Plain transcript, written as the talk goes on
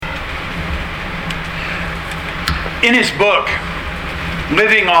In his book,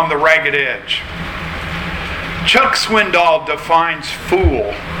 Living on the Ragged Edge, Chuck Swindoll defines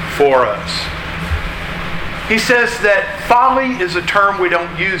fool for us. He says that folly is a term we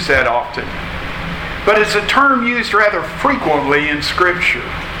don't use that often, but it's a term used rather frequently in Scripture.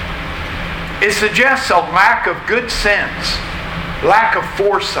 It suggests a lack of good sense, lack of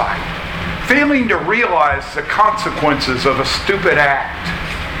foresight, failing to realize the consequences of a stupid act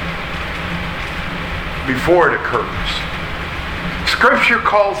before it occurs. Scripture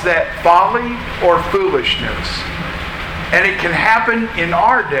calls that folly or foolishness, and it can happen in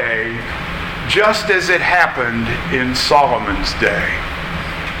our day just as it happened in Solomon's day.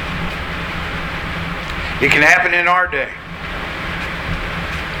 It can happen in our day.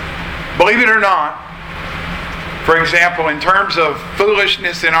 Believe it or not, for example, in terms of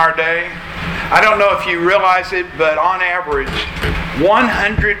foolishness in our day, I don't know if you realize it, but on average,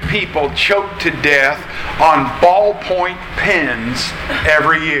 100 people choke to death on ballpoint pens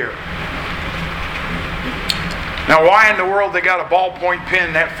every year. Now, why in the world they got a ballpoint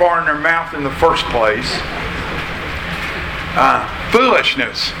pen that far in their mouth in the first place?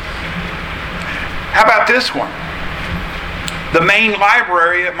 Foolishness. How about this one? The main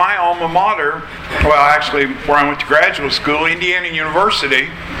library at my alma mater, well, actually, where I went to graduate school, Indiana University,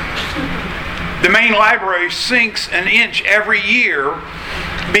 the main library sinks an inch every year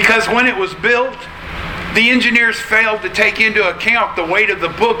because when it was built, the engineers failed to take into account the weight of the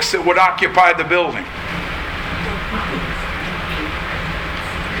books that would occupy the building.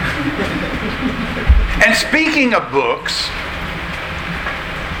 And speaking of books,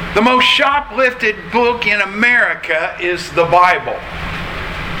 the most shoplifted book in America is the Bible.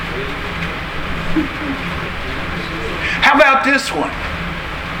 How about this one?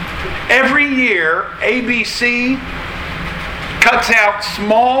 Every year, ABC cuts out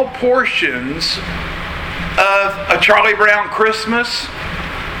small portions of A Charlie Brown Christmas,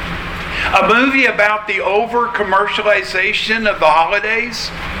 a movie about the over-commercialization of the holidays.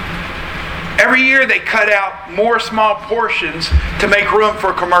 Every year they cut out more small portions to make room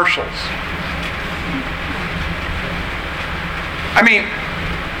for commercials. I mean,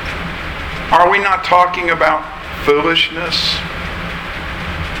 are we not talking about foolishness?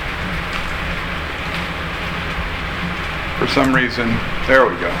 For some reason, there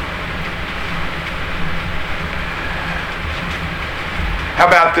we go. How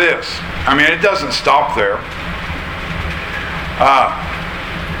about this? I mean, it doesn't stop there.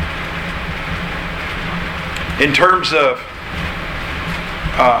 In terms of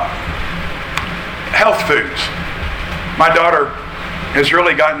health foods, my daughter has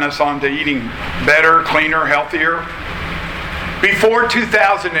really gotten us onto eating better, cleaner, healthier. Before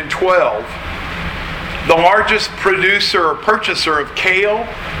 2012, the largest producer or purchaser of kale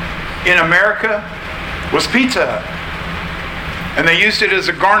in America was Pizza Hut. And they used it as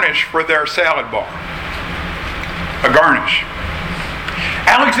a garnish for their salad bar. A garnish.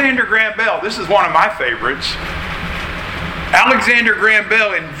 Alexander Graham Bell, this is one of my favorites. Alexander Graham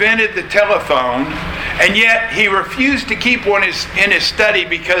Bell invented the telephone, and yet he refused to keep one in his study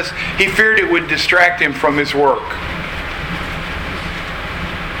because he feared it would distract him from his work.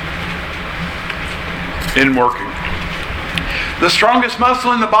 Isn't working. The strongest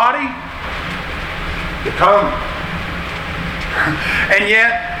muscle in the body? The tongue. And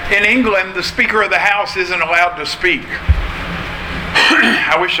yet, in England, the Speaker of the House isn't allowed to speak.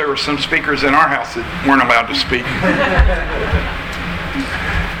 I wish there were some speakers in our house that weren't allowed to speak.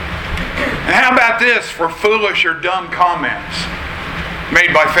 And how about this for foolish or dumb comments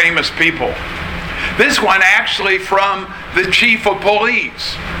made by famous people? This one actually from the chief of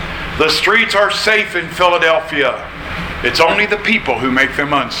police. The streets are safe in Philadelphia. It's only the people who make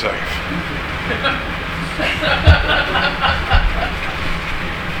them unsafe.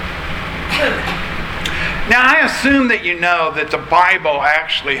 Now, I assume that you know that the Bible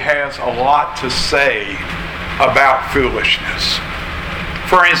actually has a lot to say about foolishness.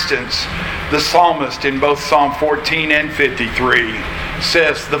 For instance, the psalmist in both Psalm 14 and 53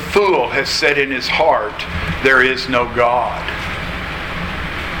 says, "The fool has said in his heart, there is no God."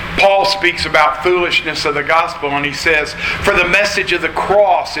 Paul speaks about foolishness of the gospel, and he says, "For the message of the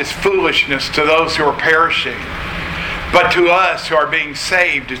cross is foolishness to those who are perishing, but to us who are being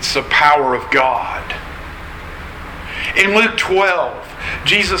saved, it's the power of God." In Luke 12,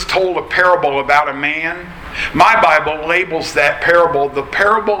 Jesus told a parable about a man. My Bible labels that parable the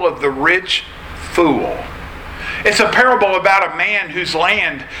parable of the rich fool. It's a parable about a man whose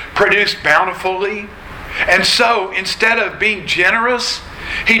land produced bountifully. And so, instead of being generous,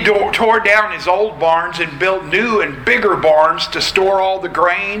 he tore down his old barns and built new and bigger barns to store all the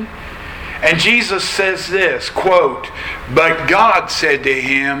grain. And Jesus says this, quote, "But God said to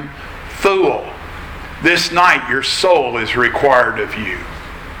him, 'Fool, this night your soul is required of you.'"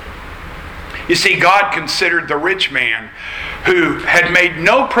 You see, God considered the rich man who had made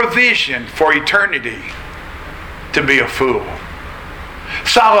no provision for eternity to be a fool.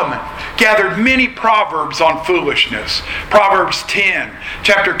 Solomon gathered many proverbs on foolishness. Proverbs 10,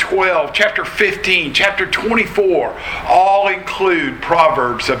 chapter 12, chapter 15, chapter 24 all include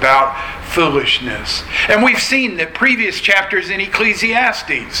proverbs about foolishness. And we've seen that previous chapters in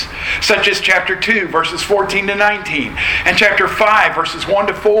Ecclesiastes, such as chapter 2, verses 14 to 19, and chapter 5, verses 1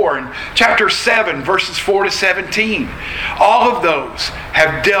 to 4, and chapter 7, verses 4 to 17, all of those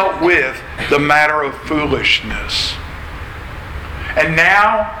have dealt with the matter of foolishness. And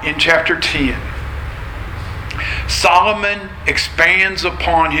now, in chapter 10, Solomon expands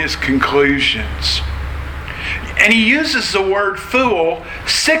upon his conclusions. And he uses the word fool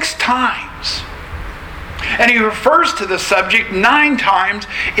 6 times. And he refers to the subject 9 times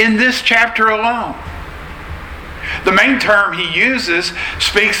in this chapter alone. The main term he uses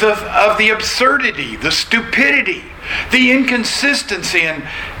speaks of the absurdity, the stupidity, the inconsistency, and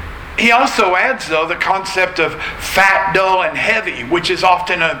he also adds, though, the concept of fat, dull, and heavy, which is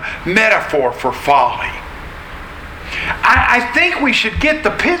often a metaphor for folly. I think we should get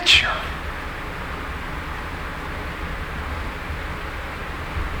the picture.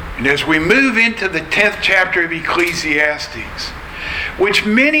 And as we move into the 10th chapter of Ecclesiastes, which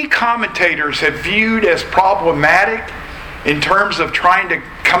many commentators have viewed as problematic in terms of trying to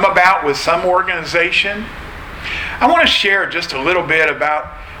come about with some organization, I want to share just a little bit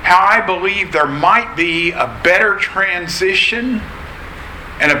about how I believe there might be a better transition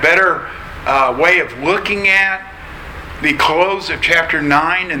and a better way of looking at the close of chapter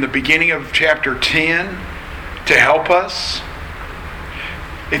 9 and the beginning of chapter 10 to help us.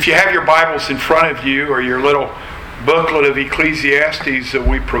 If you have your Bibles in front of you, or your little booklet of Ecclesiastes that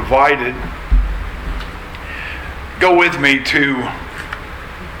we provided, go with me to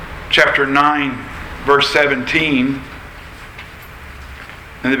chapter 9, verse 17,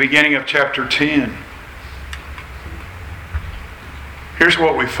 and the beginning of chapter 10. Here's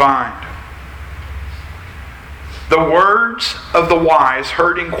what we find. "The words of the wise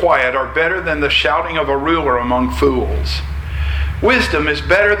heard in quiet are better than the shouting of a ruler among fools. Wisdom is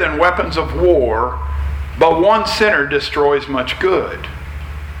better than weapons of war, but one sinner destroys much good.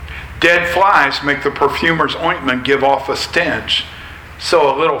 Dead flies make the perfumer's ointment give off a stench,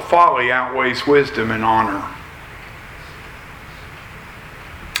 so a little folly outweighs wisdom and honor."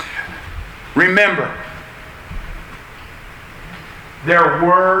 Remember, there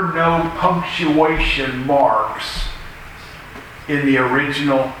were no punctuation marks in the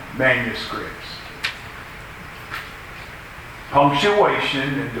original manuscripts.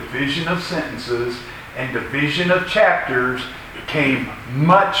 Punctuation and division of sentences and division of chapters came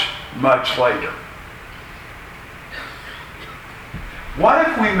much, much later. What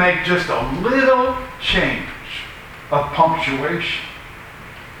if we make just a little change of punctuation?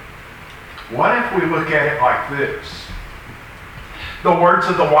 What if we look at it like this? "The words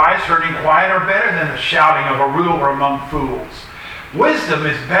of the wise heard in quiet are better than the shouting of a ruler among fools. Wisdom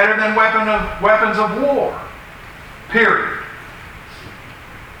is better than weapons of war." Period.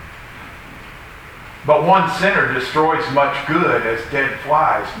 "But one sinner destroys much good, as dead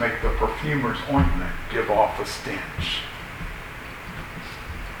flies make the perfumer's ointment give off a stench."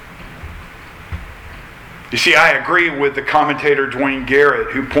 You see, I agree with the commentator Dwayne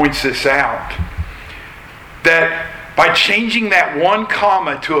Garrett, who points this out, that by changing that one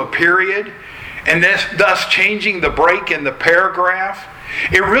comma to a period, and thus changing the break in the paragraph,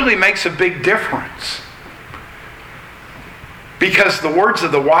 it really makes a big difference. Because the words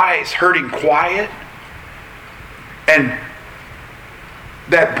of the wise heard in quiet, and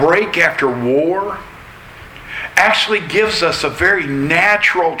that break after war, actually gives us a very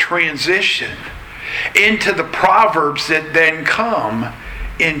natural transition into the Proverbs that then come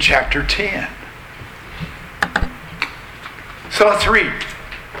in chapter 10. So let's read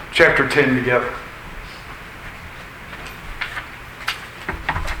chapter 10 together.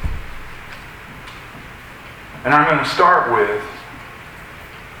 And I'm going to start with,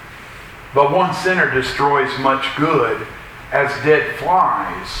 "But one sinner destroys much good, as dead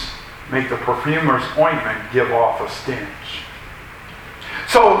flies make the perfumer's ointment give off a stench.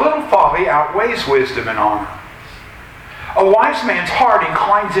 So a little folly outweighs wisdom and honor. A wise man's heart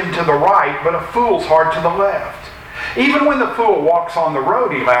inclines him to the right, but a fool's heart to the left. Even when the fool walks on the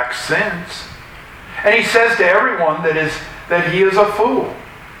road, he lacks sense. And he says to everyone that he is a fool.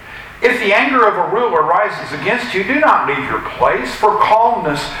 If the anger of a ruler rises against you, do not leave your place, for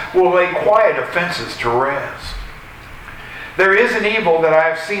calmness will lay quiet offenses to rest. There is an evil that I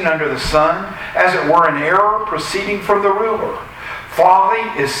have seen under the sun, as it were an error proceeding from the ruler. Folly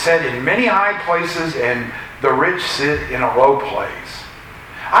is set in many high places, and the rich sit in a low place.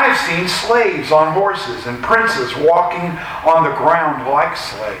 I have seen slaves on horses, and princes walking on the ground like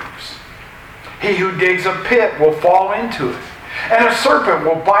slaves. He who digs a pit will fall into it, and a serpent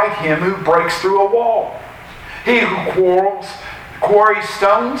will bite him who breaks through a wall. He who quarries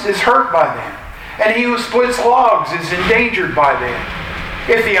stones is hurt by them, and he who splits logs is endangered by them.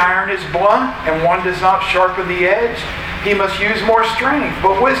 If the iron is blunt and one does not sharpen the edge, he must use more strength,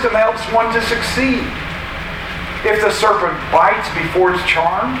 but wisdom helps one to succeed. If the serpent bites before it's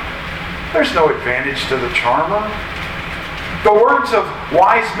charmed, there's no advantage to the charmer. The words of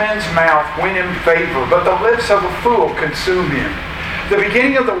wise men's mouth win him favor, but the lips of a fool consume him. The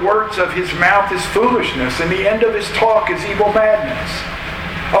beginning of the words of his mouth is foolishness, and the end of his talk is evil madness.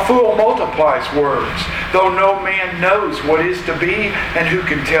 A fool multiplies words, though no man knows what is to be, and who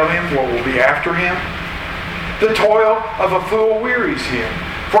can tell him what will be after him? The toil of a fool wearies him,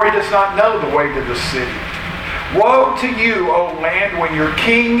 for he does not know the way to the city. Woe to you, O land, when your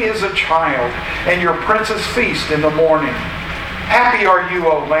king is a child, and your princes feast in the morning. Happy are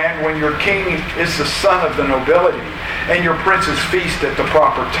you, O land, when your king is the son of the nobility, and your princes feast at the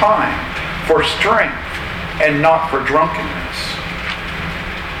proper time, for strength and not for drunkenness.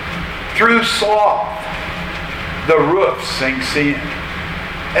 Through sloth the roof sinks in,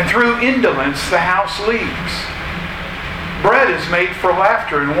 and through indolence the house leaks. Bread is made for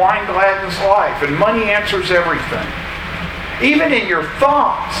laughter, and wine gladdens life, and money answers everything. Even in your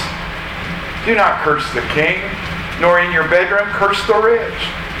thoughts, do not curse the king, nor in your bedroom curse the rich.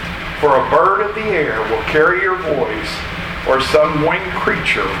 For a bird of the air will carry your voice, or some winged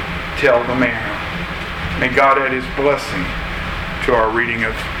creature tell the manner. May God add His blessing to our reading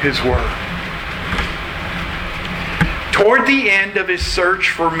of His Word. Toward the end of his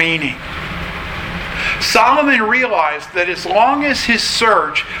search for meaning, Solomon realized that as long as his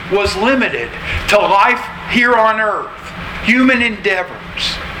search was limited to life here on earth, human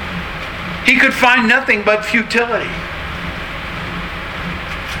endeavors, he could find nothing but futility.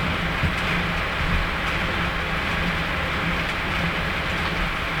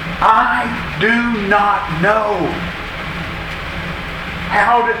 I do not know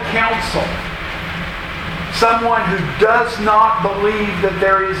how to counsel someone who does not believe that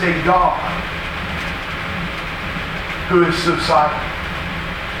there is a God who is subsiding.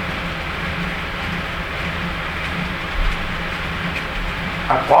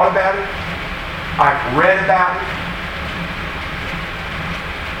 I've thought about it. I've read about it.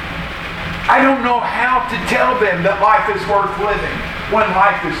 I don't know how to tell them that life is worth living when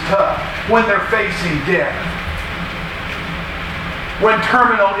life is tough, when they're facing death, when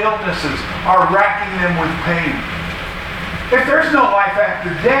terminal illnesses are racking them with pain. If there's no life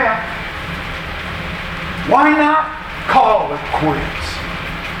after death, why not call it quits?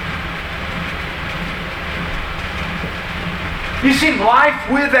 You see, life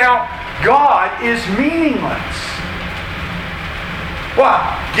without God is meaningless. What?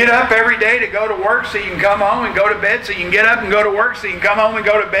 Get up every day to go to work so you can come home and go to bed, so you can get up and go to work so you can come home and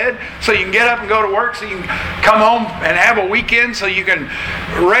go to bed, so you can get up and go to work so you can come home and have a weekend so you can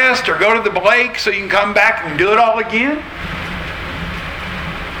rest, or go to the lake so you can come back and do it all again?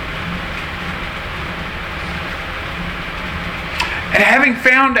 And having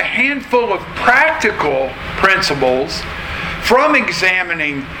found a handful of practical principles from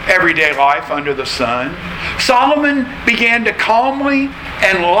examining everyday life under the sun, Solomon began to calmly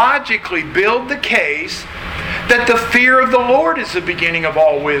and logically build the case that the fear of the Lord is the beginning of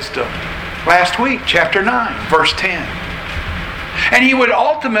all wisdom. Last week, chapter 9, verse 10. And he would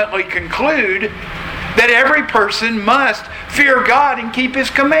ultimately conclude that every person must fear God and keep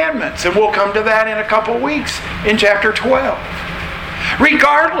His commandments. And we'll come to that in a couple of weeks in chapter 12.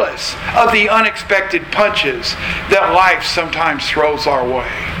 Regardless of the unexpected punches that life sometimes throws our way.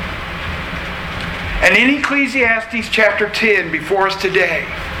 And in Ecclesiastes chapter 10 before us today,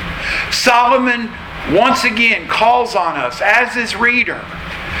 Solomon once again calls on us as his reader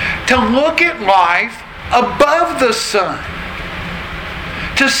to look at life above the sun,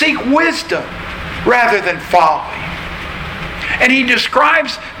 to seek wisdom rather than folly. And he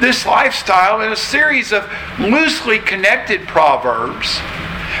describes this lifestyle in a series of loosely connected proverbs,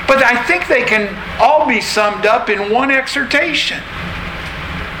 but I think they can all be summed up in one exhortation.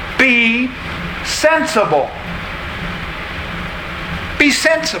 Be sensible. Be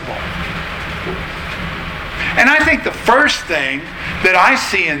sensible. And I think the first thing that I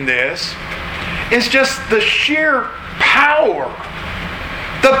see in this is just the sheer power,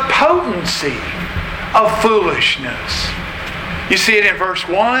 the potency of foolishness. You see it in verse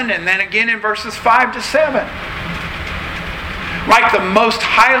 1 and then again in verses 5 to 7. Like the most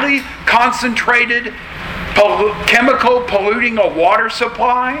highly concentrated chemical polluting a water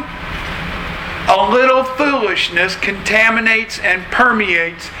supply, a little foolishness contaminates and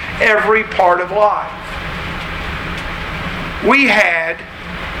permeates every part of life. We had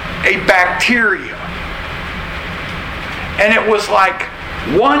a bacteria, and it was like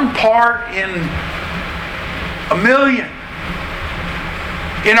 1 part in a million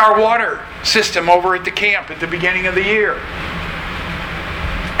in our water system over at the camp at the beginning of the year.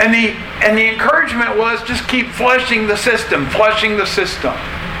 And the encouragement was just keep flushing the system.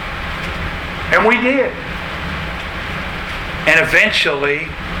 And we did. And eventually,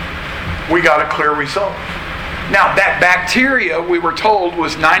 we got a clear result. Now, that bacteria, we were told,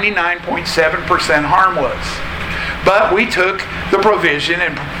 was 99.7% harmless. But we took the provision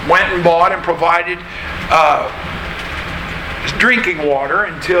and went and bought and provided drinking water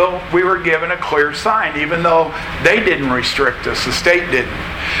until we were given a clear sign, even though they didn't restrict us, the state didn't.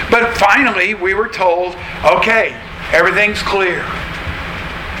 But finally, we were told, okay, everything's clear.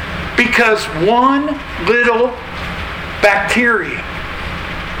 Because one little bacteria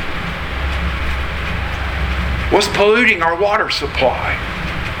was polluting our water supply.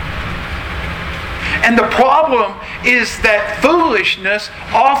 And the problem is that foolishness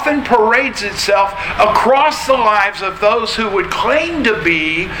often parades itself across the lives of those who would claim to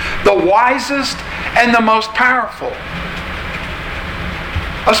be the wisest and the most powerful.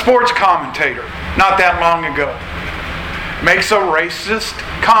 A sports commentator, not that long ago, makes a racist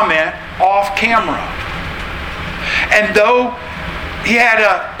comment off camera. And though he had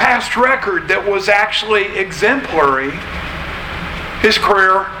a past record that was actually exemplary, his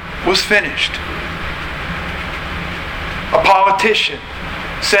career was finished. A politician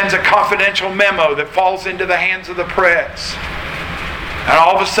sends a confidential memo that falls into the hands of the press. And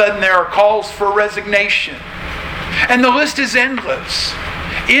all of a sudden there are calls for resignation. And the list is endless.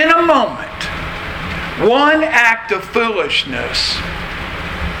 In a moment, one act of foolishness,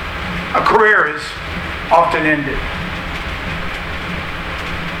 a career is often ended.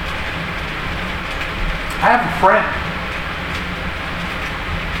 I have a friend.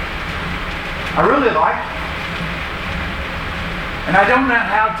 I really like him. And I don't know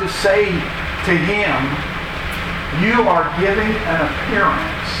how to say to him, you are giving an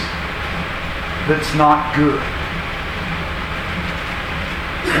appearance that's not good.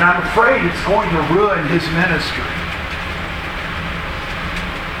 And I'm afraid it's going to ruin his ministry.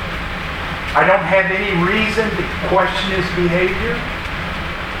 I don't have any reason to question his behavior.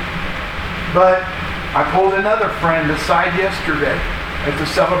 But I pulled another friend aside yesterday at the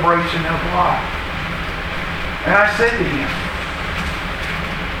celebration of life. And I said to him,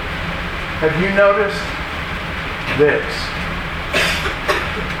 have you noticed this?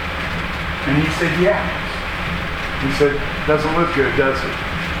 And he said, yes. He said, doesn't look good, does it?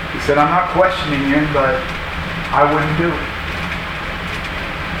 He said, I'm not questioning him, but I wouldn't do it.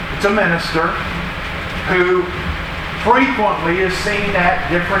 It's a minister who frequently is seen at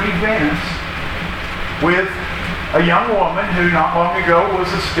different events with a young woman who not long ago was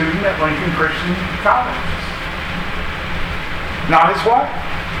a student at Lincoln Christian College. Not his wife.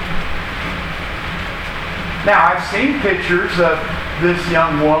 Now, I've seen pictures of this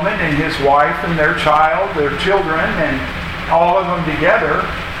young woman and his wife and their child, their children, and all of them together.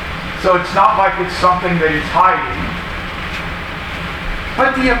 So it's not like it's something that he's hiding.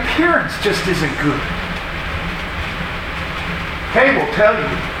 But the appearance just isn't good. Kay will tell you,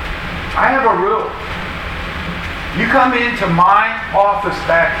 I have a rule. You come into my office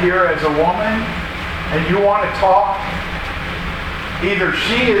back here as a woman and you want to talk, either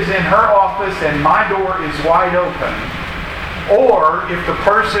she is in her office and my door is wide open, or if the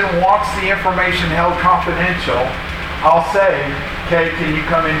person wants the information held confidential, I'll say, okay, can you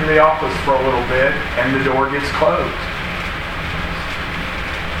come into the office for a little bit? And the door gets closed.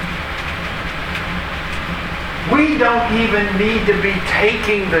 We don't even need to be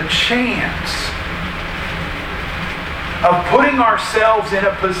taking the chance of putting ourselves in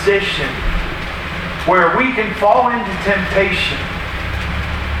a position where we can fall into temptation,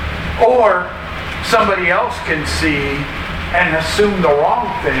 or somebody else can see and assume the wrong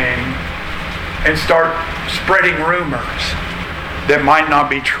thing and start spreading rumors that might not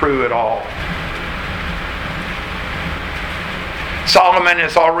be true at all. Solomon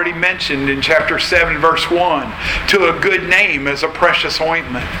has already mentioned in chapter 7, verse 1, to a good name as a precious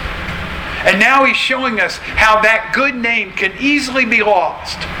ointment. And now he's showing us how that good name can easily be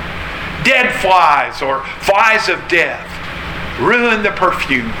lost. Dead flies or flies of death ruin the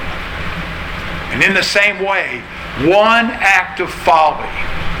perfume. And in the same way, one act of folly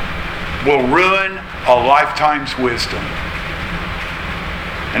will ruin a lifetime's wisdom.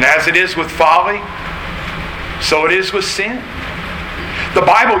 And as it is with folly, so it is with sin. The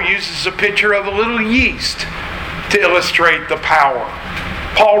Bible uses a picture of a little yeast to illustrate the power.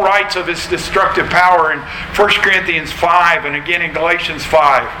 Paul writes of its destructive power in 1 Corinthians 5 and again in Galatians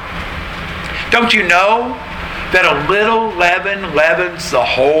 5. Don't you know that a little leaven leavens the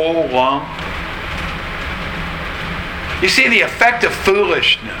whole lump? You see, the effect of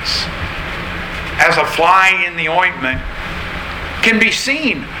foolishness as a fly in the ointment can be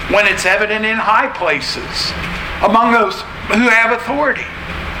seen when it's evident in high places among those who have authority.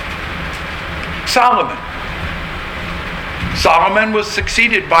 Solomon was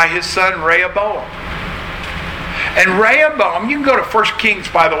succeeded by his son Rehoboam. And Rehoboam, you can go to 1 Kings,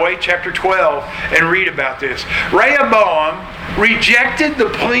 by the way, chapter 12, and read about this. Rehoboam rejected the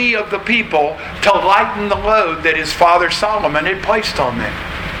plea of the people to lighten the load that his father Solomon had placed on them.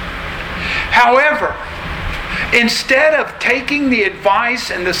 However, instead of taking the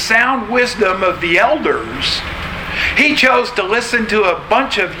advice and the sound wisdom of the elders, he chose to listen to a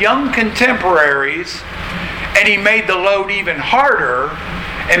bunch of young contemporaries, and he made the load even harder.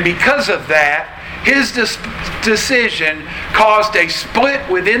 And because of that, his decision caused a split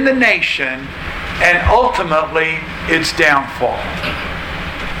within the nation and ultimately its downfall.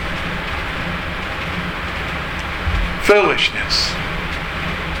 Foolishness.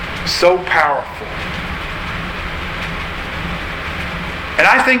 So powerful. And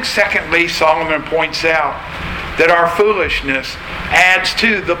I think, secondly, Solomon points out that our foolishness adds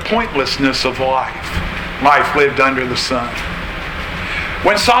to the pointlessness of life lived under the sun.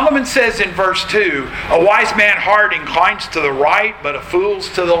 When Solomon says in verse 2, a wise man's heart inclines to the right, but a fool's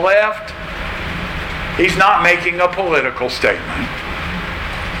to the left, he's not making a political statement.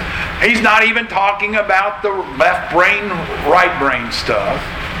 He's not even talking about the left brain, right brain stuff.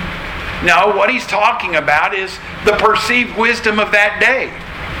 No, what he's talking about is the perceived wisdom of that day.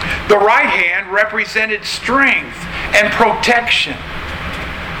 The right hand represented strength and protection.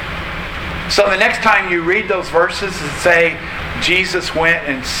 So the next time you read those verses and say, Jesus went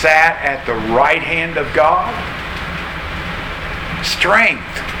and sat at the right hand of God, strength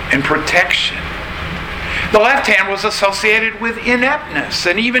and protection. The left hand was associated with ineptness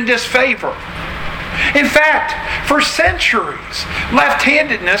and even disfavor. In fact, for centuries,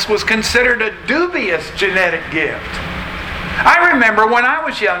 left-handedness was considered a dubious genetic gift. I remember when I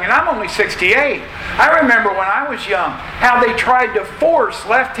was young, and I'm only 68, I remember when I was young how they tried to force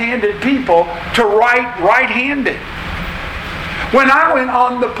left-handed people to write right-handed. When I went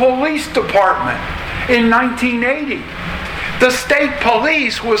on the police department in 1980, the state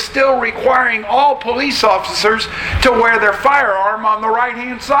police was still requiring all police officers to wear their firearm on the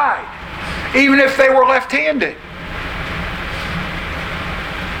right-hand side, even if they were left-handed.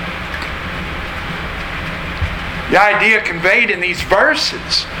 The idea conveyed in these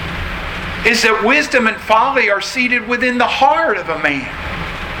verses is that wisdom and folly are seated within the heart of a man.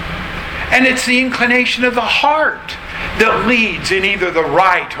 And it's the inclination of the heart that leads in either the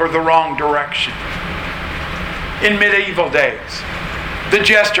right or the wrong direction. In medieval days, the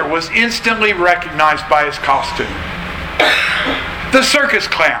jester was instantly recognized by his costume. The circus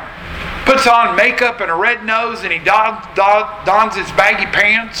clown puts on makeup and a red nose, and he dons his baggy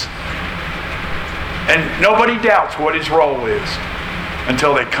pants, and nobody doubts what his role is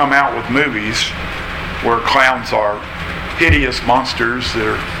until they come out with movies where clowns are hideous monsters that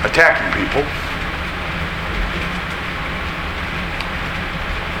are attacking people.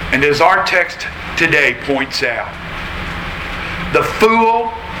 And as our text today points out, the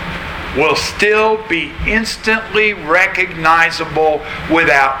fool will still be instantly recognizable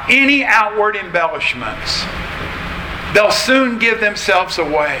without any outward embellishments. They'll soon give themselves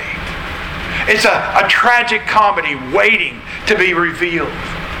away. It's a tragic comedy waiting to be revealed.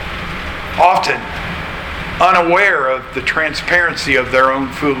 Often unaware of the transparency of their own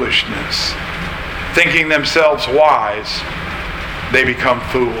foolishness. Thinking themselves wise, they become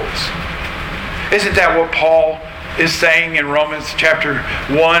fools. Isn't that what Paul is saying in Romans chapter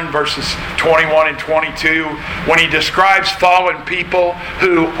 1 verses 21 and 22 when he describes fallen people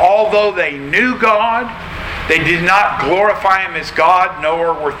who, although they knew God, they did not glorify Him as God,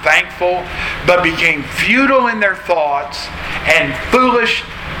 nor were thankful, but became futile in their thoughts, and foolish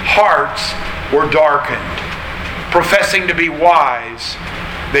hearts were darkened. Professing to be wise,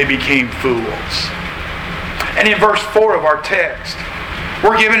 they became fools. And in verse 4 of our text,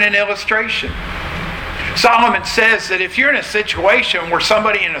 We're given an illustration. Solomon says that if you're in a situation where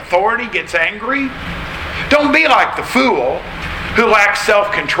somebody in authority gets angry, don't be like the fool who lacks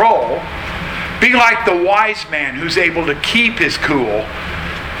self-control. Be like the wise man who's able to keep his cool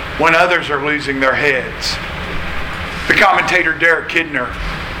when others are losing their heads. The commentator Derek Kidner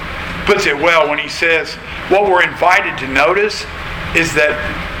puts it well when he says, what we're invited to notice is that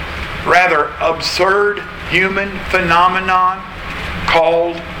rather absurd human phenomenon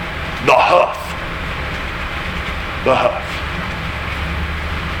called the huff. The huff.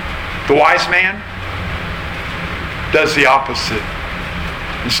 The wise man does the opposite.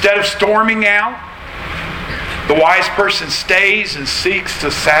 Instead of storming out, the wise person stays and seeks to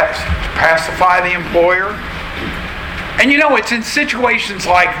pacify the employer. And it's in situations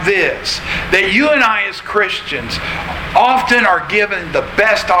like this that you and I as Christians often are given the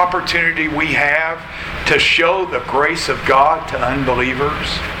best opportunity we have to show the grace of God to unbelievers.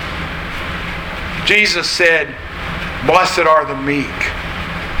 Jesus said, "Blessed are the meek."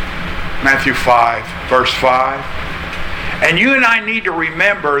 Matthew 5, verse 5. And you and I need to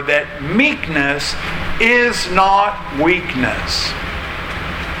remember that meekness is not weakness.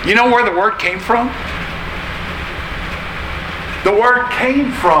 You know where the word came from? The word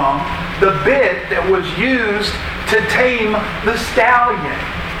came from the bit that was used to tame the stallion.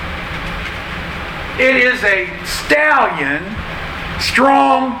 It is a stallion,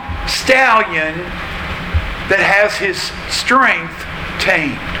 strong stallion, that has his strength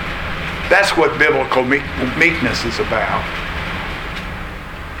tamed. That's what biblical meekness is about.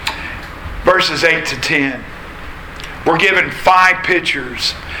 Verses 8 to 10. We're given 5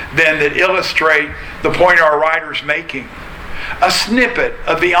 pictures then that illustrate the point our writer's making. A snippet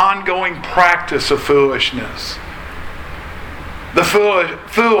of the ongoing practice of foolishness. The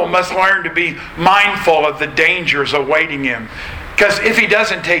fool must learn to be mindful of the dangers awaiting him. Because if he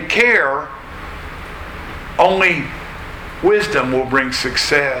doesn't take care, only wisdom will bring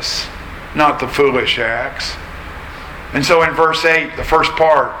success, not the foolish acts. And so in verse 8, the first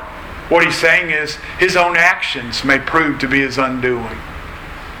part, what he's saying is his own actions may prove to be his undoing.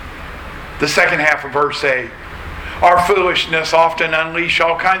 The second half of verse 8, our foolishness often unleash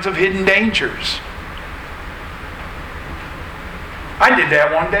all kinds of hidden dangers. I did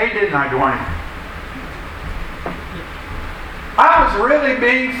that one day, didn't I, Dwayne? I was really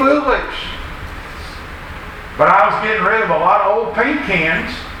being foolish. But I was getting rid of a lot of old paint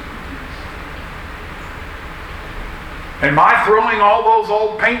cans. And my throwing all those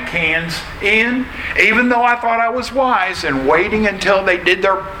old paint cans in, even though I thought I was wise, and waiting until they did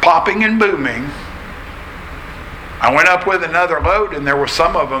their popping and booming, I went up with another load, and there were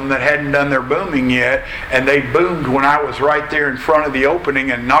some of them that hadn't done their booming yet, and they boomed when I was right there in front of the opening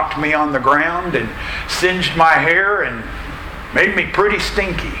and knocked me on the ground and singed my hair and made me pretty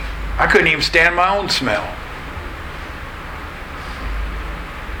stinky. I couldn't even stand my own smell.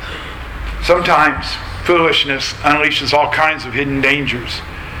 Sometimes foolishness unleashes all kinds of hidden dangers.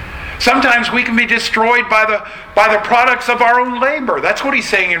 Sometimes we can be destroyed by the products of our own labor. That's what he's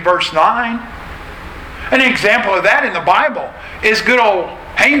saying in verse 9. An example of that in the Bible is good old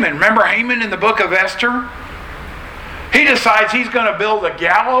Haman. Remember Haman in the book of Esther? He decides he's going to build a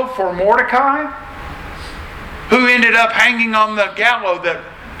gallows for Mordecai, who ended up hanging on the gallows that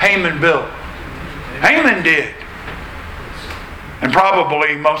Haman built. Haman did. And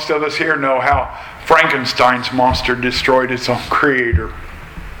probably most of us here know how Frankenstein's monster destroyed its own creator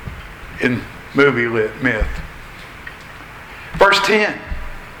in movie myth. Verse 10,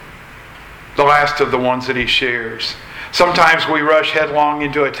 the last of the ones that he shares. Sometimes we rush headlong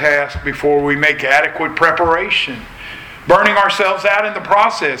into a task before we make adequate preparation, burning ourselves out in the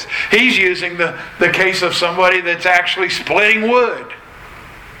process. He's using the case of somebody that's actually splitting wood,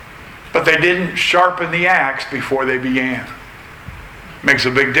 but they didn't sharpen the axe before they began. Makes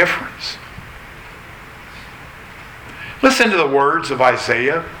a big difference. Listen to the words of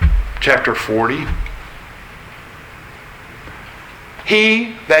Isaiah chapter 40.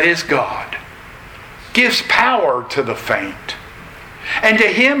 He, that is God, gives power to the faint, and to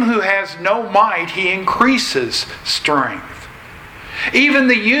him who has no might he increases strength. Even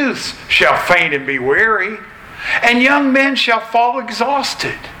the youths shall faint and be weary, and young men shall fall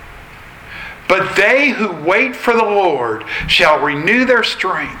exhausted. But they who wait for the Lord shall renew their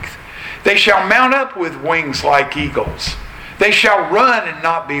strength. They shall mount up with wings like eagles. They shall run and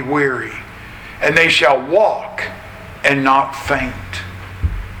not be weary, and they shall walk and not faint.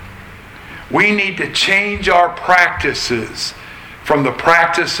 We need to change our practices from the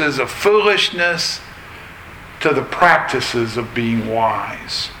practices of foolishness to the practices of being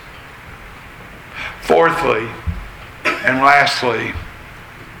wise. Fourthly, and lastly,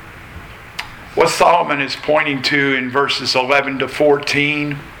 What Solomon is pointing to in verses 11 to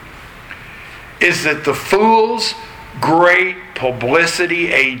 14 is that the fool's great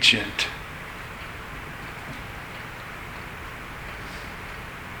publicity agent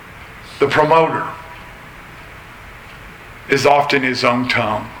the promoter is often his own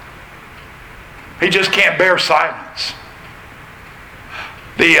tongue. He just can't bear silence.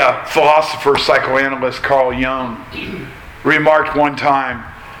 The philosopher, psychoanalyst Carl Jung remarked one time,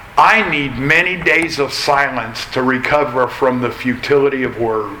 "I need many days of silence to recover from the futility of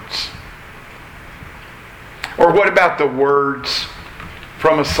words." Or what about the words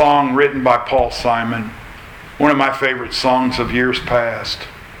from a song written by Paul Simon, one of my favorite songs of years past?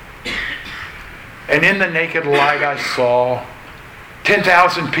 "And in the naked light I saw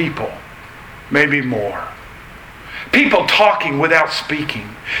 10,000 people, maybe more. People talking without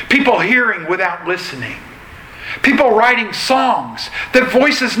speaking. People hearing without listening. People writing songs that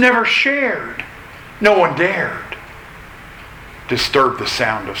voices never shared. No one dared disturb the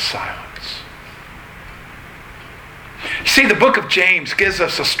sound of silence." You see, the book of James gives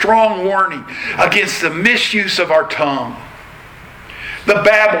us a strong warning against the misuse of our tongue. The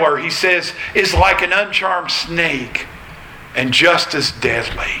babbler, he says, is like an uncharmed snake and just as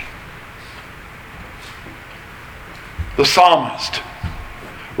deadly. The psalmist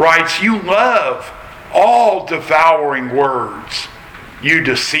writes, "You love all devouring words, you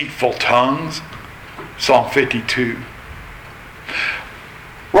deceitful tongues." Psalm 52.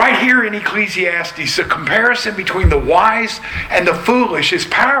 Right here in Ecclesiastes, the comparison between the wise and the foolish is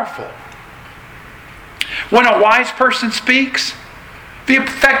powerful. When a wise person speaks, the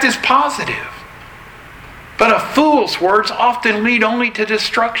effect is positive. But a fool's words often lead only to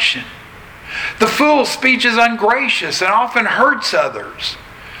destruction. The fool's speech is ungracious and often hurts others.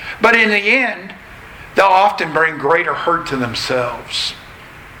 But in the end, they'll often bring greater hurt to themselves.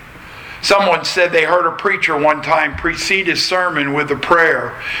 Someone said they heard a preacher one time precede his sermon with a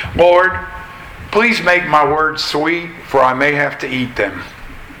prayer, "Lord, please make my words sweet, for I may have to eat them."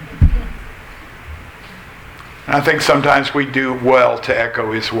 And I think sometimes we do well to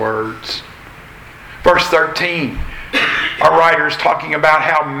echo his words. Verse 13, our writer is talking about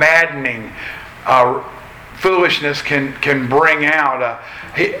how maddening foolishness can bring out.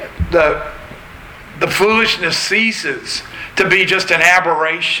 The foolishness ceases to be just an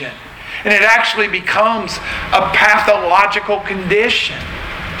aberration, and it actually becomes a pathological condition.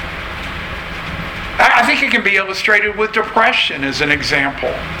 I think it can be illustrated with depression as an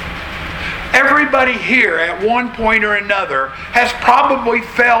example. Everybody here at one point or another has probably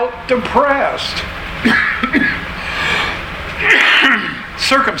felt depressed.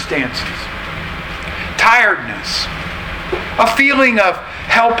 Circumstances, tiredness, a feeling of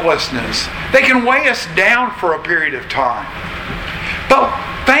helplessness, they can weigh us down for a period of time. But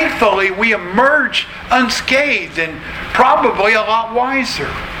thankfully, we emerge unscathed and probably a lot wiser.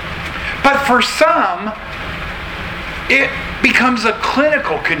 But for some, it becomes a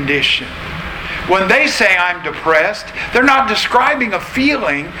clinical condition. When they say I'm depressed, they're not describing a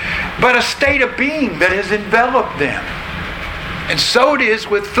feeling, but a state of being that has enveloped them. And so it is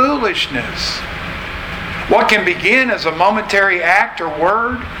with foolishness. What can begin as a momentary act or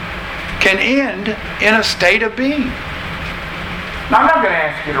word can end in a state of being. Now, I'm not going to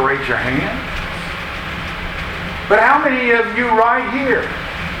ask you to raise your hand, but how many of you right here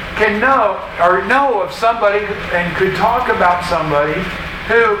can know of somebody and could talk about somebody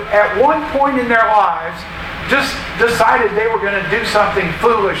who at one point in their lives just decided they were going to do something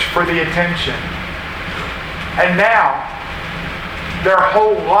foolish for the attention, and now their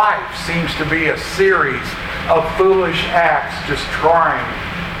whole life seems to be a series of foolish acts just trying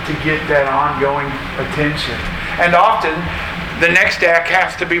to get that ongoing attention. And often the next act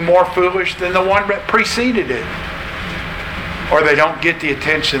has to be more foolish than the one that preceded it, or they don't get the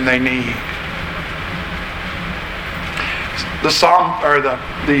attention they need.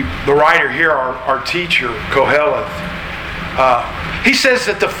 The writer here, our teacher, Koheleth, he says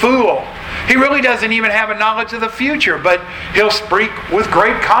that the fool, he really doesn't even have a knowledge of the future, but he'll speak with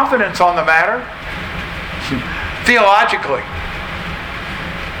great confidence on the matter. Theologically.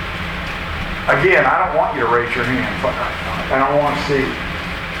 Again, I don't want you to raise your hand. I don't want to see.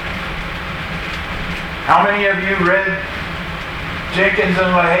 How many of you read Jenkins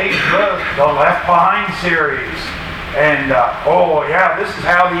and LaHaye's book, The Left Behind series? And, this is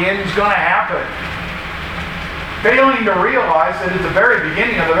how the end's going to happen. Failing to realize that at the very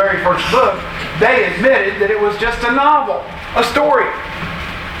beginning of the very first book, they admitted that it was just a novel, a story.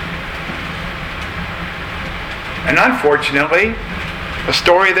 And unfortunately, a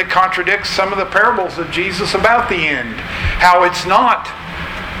story that contradicts some of the parables of Jesus about the end. How it's not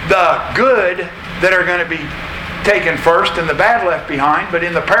the good that are going to be taken first and the bad left behind. But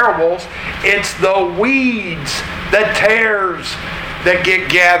in the parables, it's the weeds, the tares that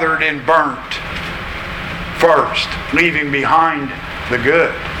get gathered and burnt first, leaving behind the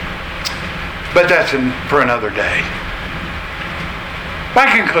good. But that's for another day.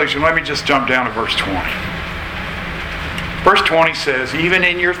 By conclusion, let me just jump down to verse 20. Verse 20 says, even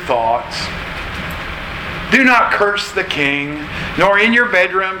in your thoughts, do not curse the king, nor in your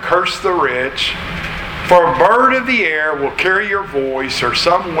bedroom curse the rich, for a bird of the air will carry your voice, or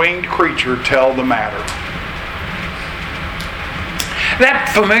some winged creature tell the matter.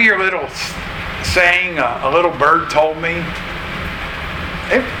 That familiar little saying, a little bird told me,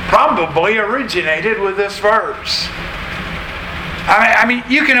 it probably originated with this verse. I mean,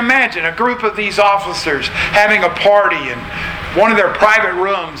 you can imagine a group of these officers having a party in one of their private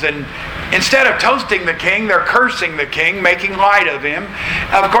rooms, and instead of toasting the king, they're cursing the king, making light of him.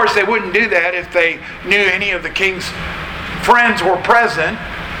 Of course, they wouldn't do that if they knew any of the king's friends were present.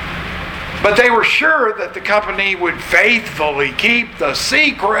 But they were sure that the company would faithfully keep the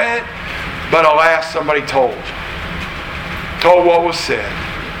secret. But alas, somebody told what was said,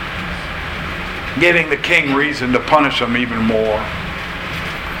 giving the king reason to punish them even more.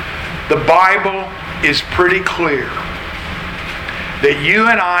 The Bible is pretty clear that you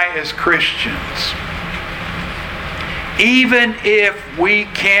and I as Christians, even if we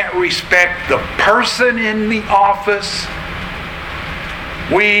can't respect the person in the office,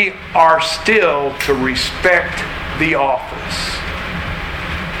 we are still to respect the office.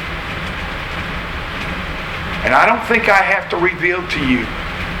 And I don't think I have to reveal to you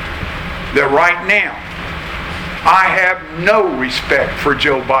that right now I have no respect for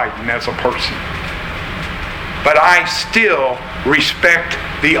Joe Biden as a person. But I still respect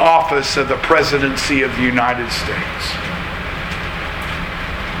the office of the presidency of the United States.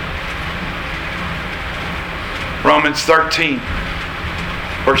 Romans 13,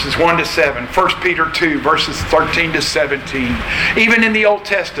 verses 1 to 7. 1 Peter 2, verses 13 to 17. Even in the Old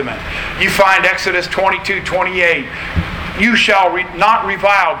Testament, you find Exodus 22, 28. You shall not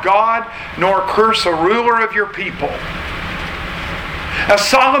revile God, nor curse a ruler of your people. Now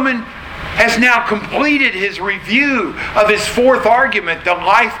Solomon has now completed his review of his fourth argument that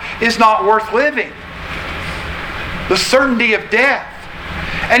life is not worth living. The certainty of death.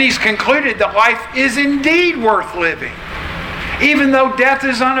 And he's concluded that life is indeed worth living, even though death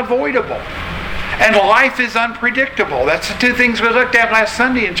is unavoidable and life is unpredictable. That's the two things we looked at last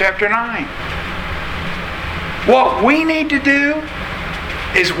Sunday in chapter 9. What we need to do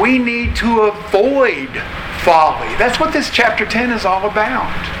is we need to avoid folly. That's what this chapter 10 is all about.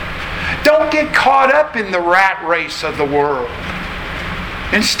 Don't get caught up in the rat race of the world.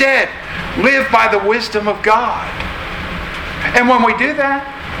 Instead, live by the wisdom of God. And when we do that,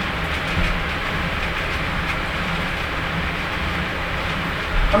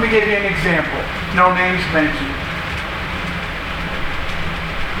 let me give you an example. No names mentioned.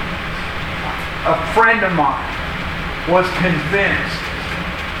 A friend of mine was convinced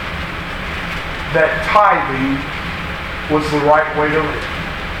that tithing was the right way to live.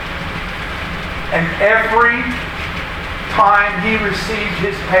 And every time he received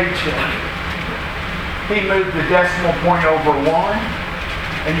his paycheck, he moved the decimal point over 1,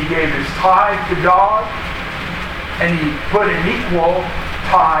 and he gave his tithe to God, and he put an equal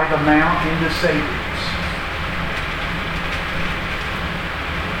tithe amount into savings.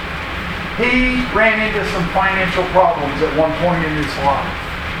 He ran into some financial problems at one point in his life.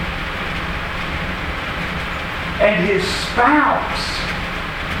 And his spouse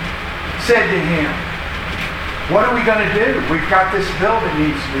said to him, what are we going to do? We've got this bill that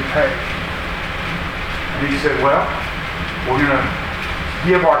needs to be paid. And he said, well, we're going to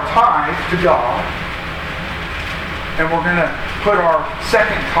give our tithe to God, and we're going to put our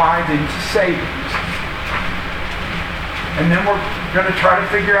second tithe into savings. And then we're going to try to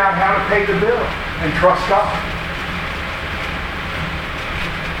figure out how to pay the bill and trust God.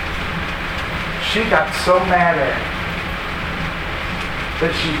 She got so mad at him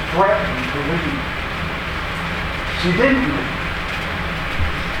that she threatened to leave. She didn't leave.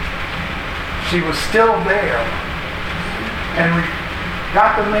 She was still there, and we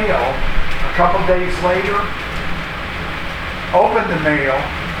got the mail a couple days later, opened the mail,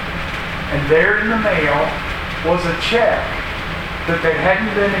 and there in the mail was a check that they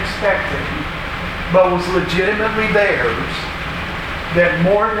hadn't been expecting, but was legitimately theirs, that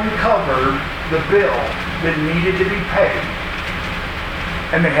more than covered the bill that needed to be paid.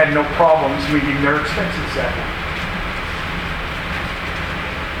 And they had no problems meeting their expenses that way.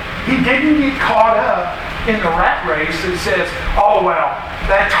 He didn't get caught up in the rat race that says, oh, well,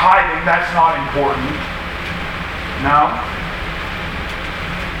 that tithing, that's not important. No.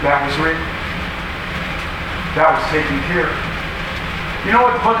 That was written. That was taken care of. You know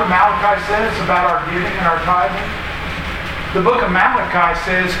what the book of Malachi says about our giving and our tithing? The book of Malachi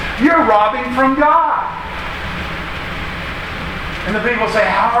says, you're robbing from God. And the people say,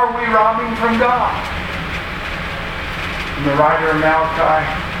 how are we robbing from God? And the writer of Malachi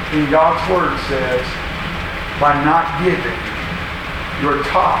in God's Word says, by not giving your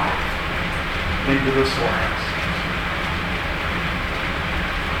tithe into the storehouse.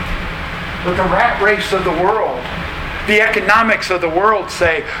 But the rat race of the world, the economics of the world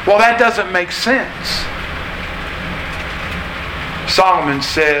say, well, that doesn't make sense. Solomon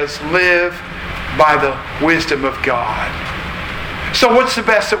says, live by the wisdom of God. So what's the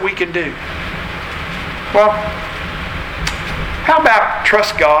best that we can do? Well, how about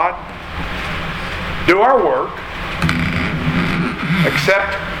trust God, do our work,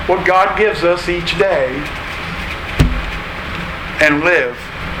 accept what God gives us each day, and live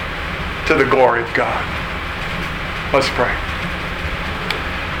to the glory of God. Let's pray.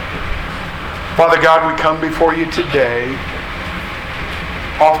 Father God, we come before you today,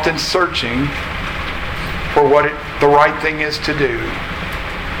 often searching for what the right thing is to do.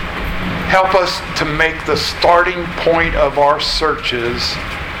 Help us to make the starting point of our searches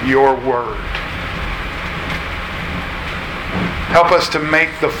your word. Help us to make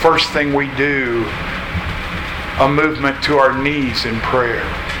the first thing we do a movement to our knees in prayer.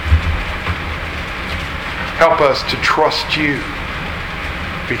 Help us to trust you,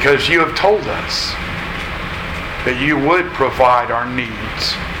 because you have told us that you would provide our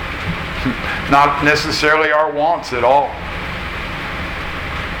needs. Not necessarily our wants at all,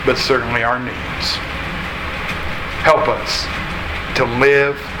 but certainly our needs. Help us to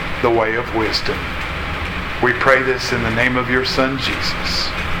live the way of wisdom. We pray this in the name of your Son, Jesus.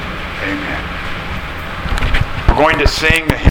 Amen. We're going to sing the hymn.